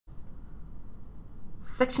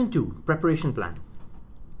Section 2, Preparation Plan.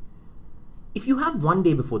 If you have one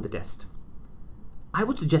day before the test, I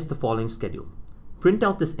would suggest the following schedule. Print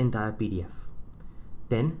out this entire PDF.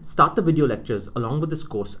 Then start the video lectures along with this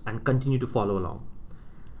course and continue to follow along.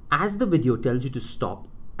 As the video tells you to stop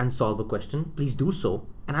and solve a question, please do so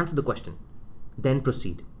and answer the question. Then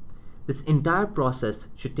proceed. This entire process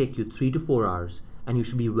should take you 3 to 4 hours and you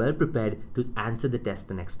should be well prepared to answer the test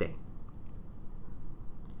the next day.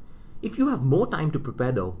 If you have more time to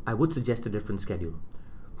prepare though, I would suggest a different schedule.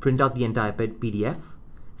 Print out the entire PDF,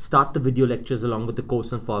 start the video lectures along with the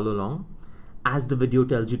course and follow along. As the video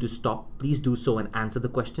tells you to stop, please do so and answer the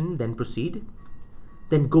question, then proceed.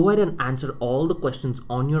 Then go ahead and answer all the questions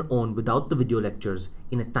on your own without the video lectures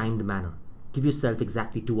in a timed manner. Give yourself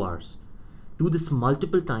exactly 2 hours. Do this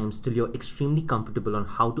multiple times till you're extremely comfortable on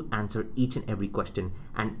how to answer each and every question,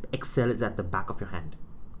 and Excel is at the back of your hand.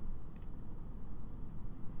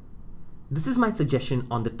 This is my suggestion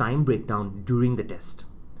on the time breakdown during the test.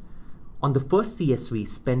 On the first CSV,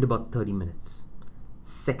 spend about 30 minutes.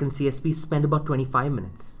 Second CSV, spend about 25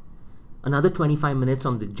 minutes. Another 25 minutes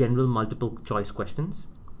on the general multiple choice questions.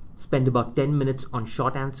 Spend about 10 minutes on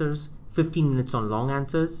short answers, 15 minutes on long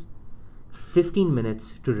answers, 15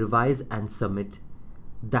 minutes to revise and submit.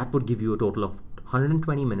 That would give you a total of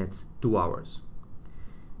 120 minutes, 2 hours.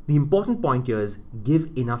 The important point here is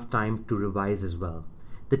give enough time to revise as well.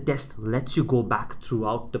 The test lets you go back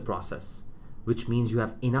throughout the process, which means you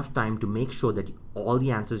have enough time to make sure that all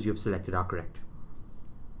the answers you've selected are correct.